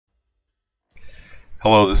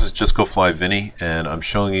Hello, this is Just Go Fly Vinny, and I'm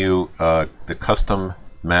showing you the custom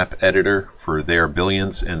map editor for They Are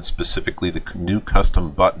Billions, and specifically the new custom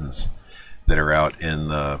buttons that are out in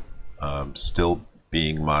the still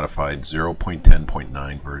being modified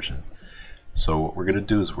 0.10.9 version. So what we're going to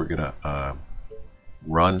do is we're going to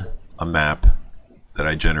run a map that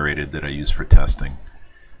I generated that I use for testing.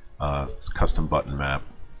 It's a custom button map.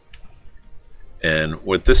 And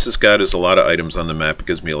what this has got is a lot of items on the map. It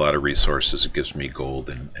gives me a lot of resources. It gives me gold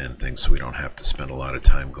and things, so we don't have to spend a lot of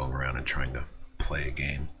time going around and trying to play a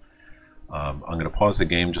game. I'm going to pause the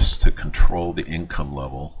game just to control the income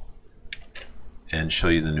level and show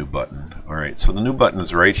you the new button. Alright, so the new button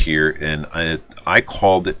is right here, and I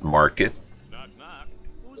called it Market.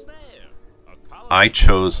 I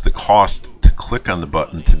chose the cost to click on the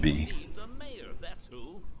button to be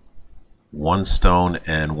 1 stone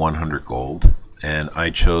and 100 gold. And I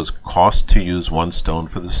chose cost to use 1 stone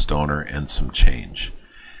for the stoner and some change.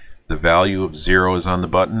 The value of 0 is on the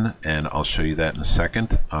button, and I'll show you that in a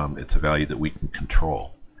second. It's a value that we can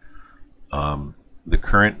control. The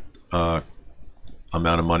current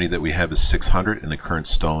amount of money that we have is 600, and the current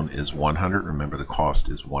stone is 100. Remember, the cost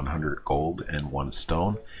is 100 gold and 1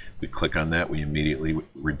 stone. We click on that, we immediately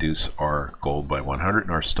reduce our gold by 100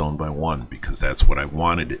 and our stone by 1, because that's what I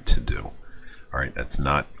wanted it to do. Alright, that's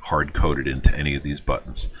not hard-coded into any of these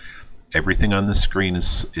buttons. Everything on the screen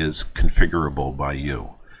is configurable by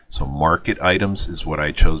you. So market items is what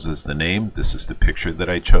I chose as the name. This is the picture that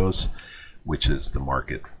I chose, which is the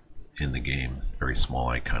market in the game. Very small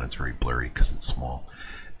icon. It's very blurry because it's small.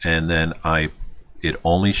 And then it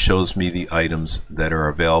only shows me the items that are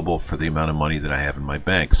available for the amount of money that I have in my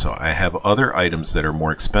bank. So I have other items that are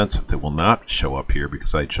more expensive that will not show up here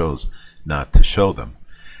because I chose not to show them.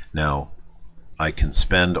 Now, I can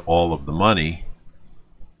spend all of the money,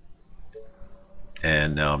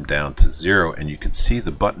 and now I'm down to 0, and you can see the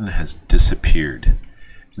button has disappeared,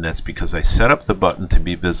 and that's because I set up the button to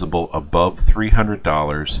be visible above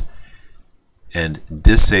 $300 and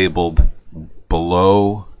disabled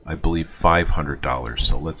below, I believe, $500.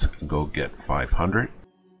 So let's go get 500.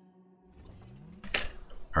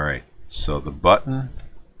 Alright, so the button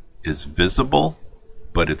is visible,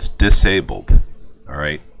 but it's disabled.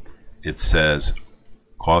 Alright, it says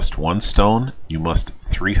cost 1 stone, you must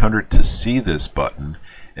 300 to see this button,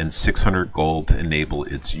 and 600 gold to enable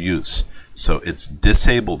its use. So it's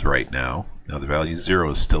disabled right now. Now the value 0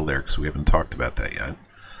 is still there because we haven't talked about that yet.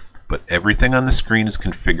 But everything on the screen is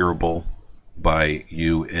configurable by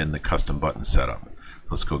you in the custom button setup.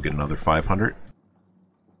 Let's go get another 500.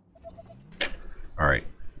 Alright,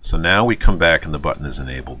 so now we come back and the button is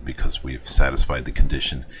enabled because we've satisfied the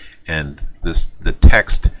condition, and the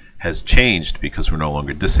text has changed because we're no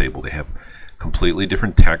longer disabled. They have completely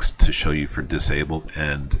different text to show you for disabled,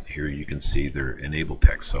 and here you can see their enabled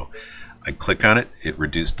text. So I click on it, it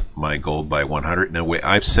reduced my gold by 100. And the way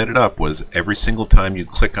I've set it up was every single time you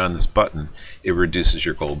click on this button, it reduces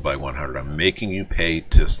your gold by 100. I'm making you pay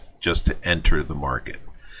just to enter the market.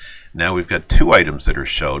 Now we've got 2 items that are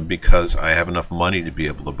showed because I have enough money to be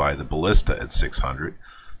able to buy the ballista at 600,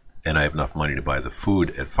 and I have enough money to buy the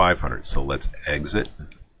food at 500. So let's exit.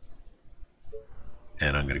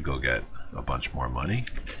 And I'm going to go get a bunch more money.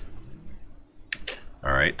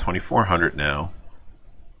 Alright, 2,400 now.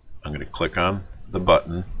 I'm going to click on the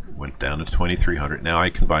button. Went down to 2,300. Now I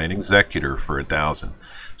can buy an executor for 1,000.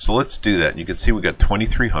 So let's do that. And you can see we got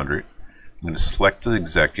 2,300. I'm going to select the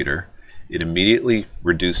executor. It immediately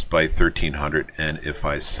reduced by 1,300. And if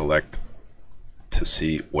I select to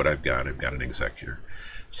see what I've got an executor.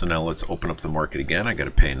 So now let's open up the market again. I got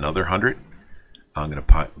to pay another 100. I'm going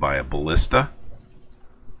to buy a ballista.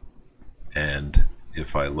 And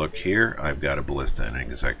if I look here, I've got a ballista and an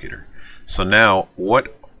executor. So now,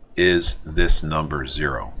 what is this number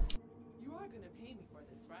 0? You are going to pay me for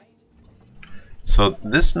this, right? So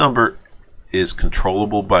this number is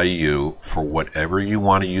controllable by you for whatever you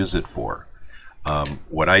want to use it for.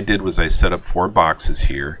 What I did was I set up 4 boxes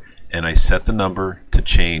here, and I set the number to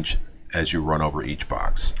change as you run over each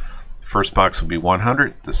box. The first box would be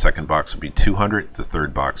 100, the second box would be 200, the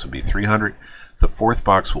third box would be 300. The fourth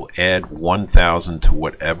box will add 1,000 to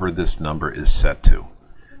whatever this number is set to.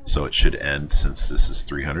 So it should end, since this is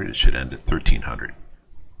 300, it should end at 1,300.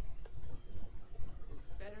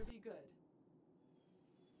 Better be good.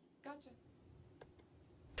 Gotcha.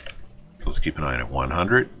 So let's keep an eye on it.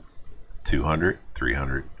 100, 200,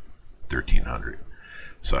 300, 1,300.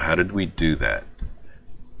 So how did we do that?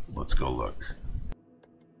 Let's go look.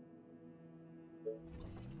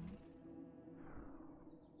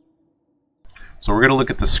 So we're going to look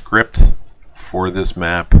at the script for this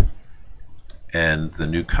map and the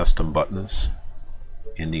new custom buttons.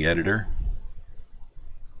 in the editor.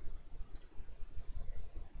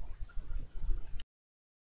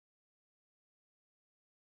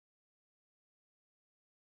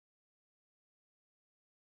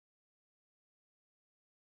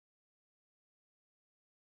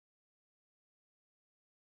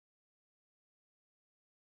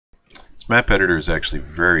 This map editor is actually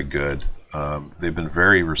very good. They've been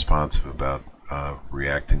very responsive about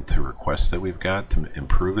reacting to requests that we've got to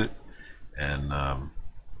improve it, and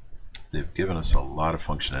they've given us a lot of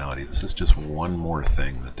functionality. This is just one more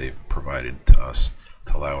thing that they've provided to us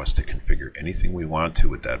to allow us to configure anything we want to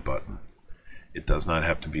with that button. It does not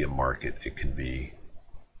have to be a market. It can be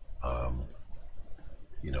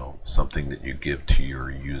something that you give to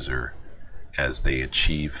your user as they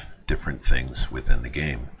achieve different things within the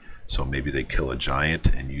game. So maybe they kill a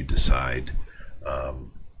giant and you decide,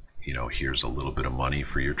 here's a little bit of money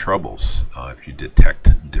for your troubles if you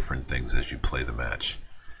detect different things as you play the match.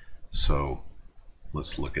 So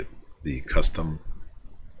let's look at the custom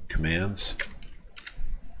commands.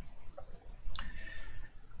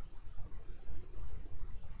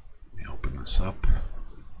 Let me open this up.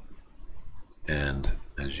 And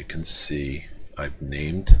as you can see, I've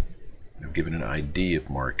given an ID of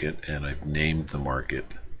market, and I've named the market.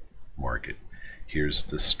 Here's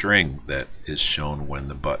the string that is shown when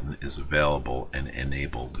the button is available and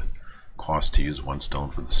enabled. Cost to use 1 stone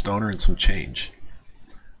for the stoner and some change.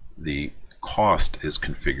 The cost is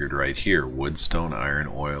configured right here: wood, stone, iron,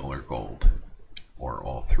 oil, or gold, or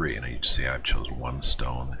all three. And you see I've chosen 1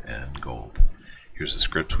 stone and gold. Here's the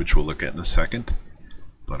script, which we'll look at in a second,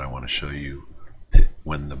 but I want to show you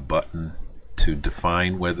when the button, to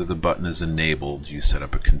define whether the button is enabled, you set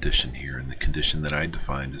up a condition here, and the condition that I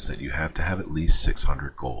defined is that you have to have at least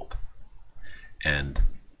 600 gold. And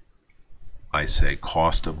I say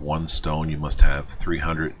cost of 1 stone, you must have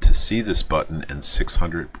 300 to see this button and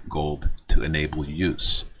 600 gold to enable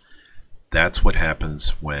use. That's what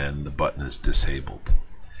happens when the button is disabled.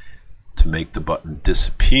 To make the button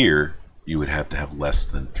disappear, you would have to have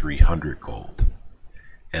less than 300 gold.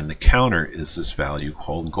 And the counter is this value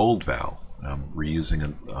called gold val. I'm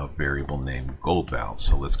reusing a variable named gold val.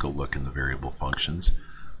 So let's go look in the variable functions.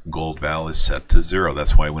 Gold val is set to 0.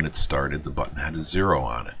 That's why when it started, the button had a 0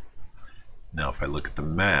 on it. Now if I look at the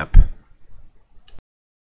map,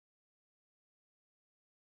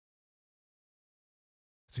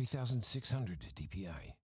 $3,600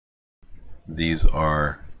 DPI. These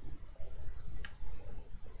are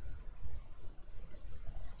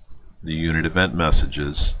the unit event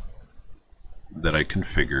messages that I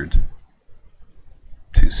configured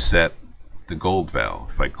to set the gold val.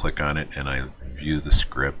 If I click on it and I view the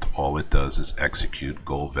script, all it does is execute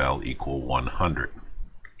gold val equal 100.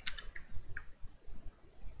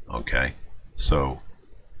 Okay, so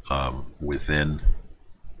within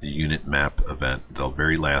the unit map event, the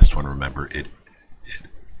very last one, remember,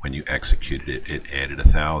 when you executed it, it added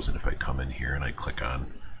 1,000. If I come in here and I click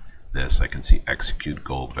on this, I can see execute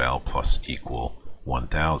gold val plus equal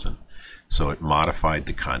 1,000. So it modified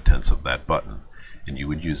the contents of that button, and you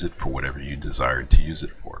would use it for whatever you desired to use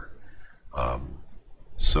it for.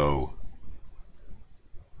 So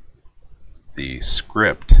the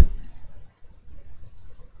script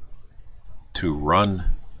to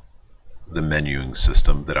run the menuing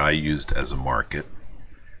system that I used as a market,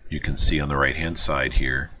 you can see on the right hand side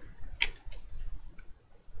here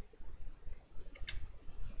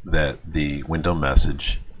that the window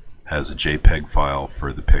message has a JPEG file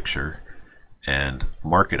for the picture and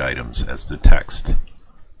market items as the text.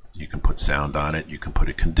 You can put sound on it, you can put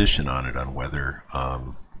a condition on it on whether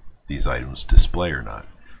these items display or not.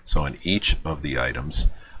 So on each of the items,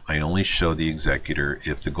 I only show the executor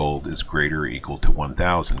if the gold is greater or equal to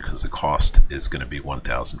 1,000, because the cost is going to be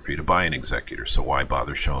 1,000 for you to buy an executor, so why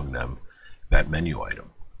bother showing them that menu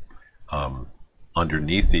item?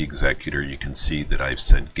 Underneath the executor, you can see that I've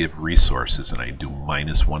said give resources, and I do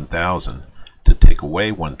minus 1,000 to take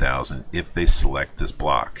away 1,000 if they select this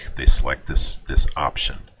block, if they select this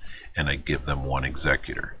option, and I give them 1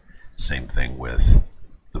 executor. Same thing with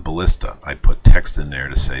the ballista. I put text in there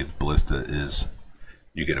to say the ballista is,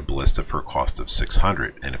 you get a ballista for a cost of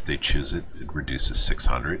 600, and if they choose it, it reduces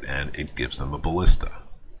 600 and it gives them a ballista.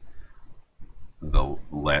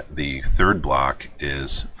 The third block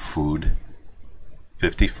is food,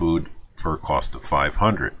 50 food for a cost of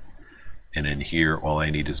 500. And in here, all I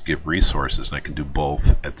need is give resources, and I can do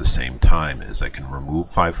both at the same time, is I can remove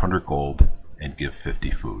 500 gold and give 50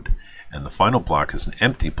 food. And the final block is an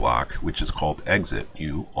empty block, which is called exit.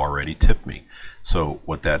 You already tipped me. So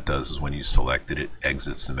what that does is when you select it, it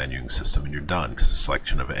exits the menuing system and you're done, because the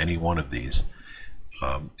selection of any one of these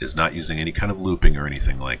is not using any kind of looping or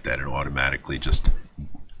anything like that. It automatically just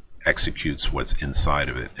executes what's inside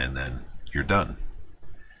of it, and then you're done.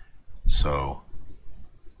 So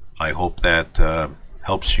I hope that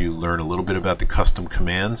helps you learn a little bit about the custom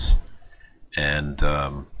commands, and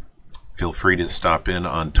feel free to stop in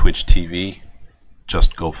on Twitch TV,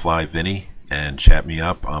 Just Go Fly Vinny, and chat me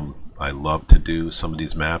up. I love to do some of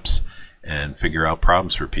these maps and figure out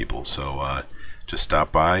problems for people. So just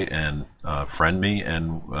stop by and friend me,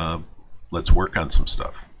 and let's work on some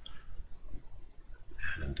stuff.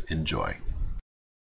 And enjoy.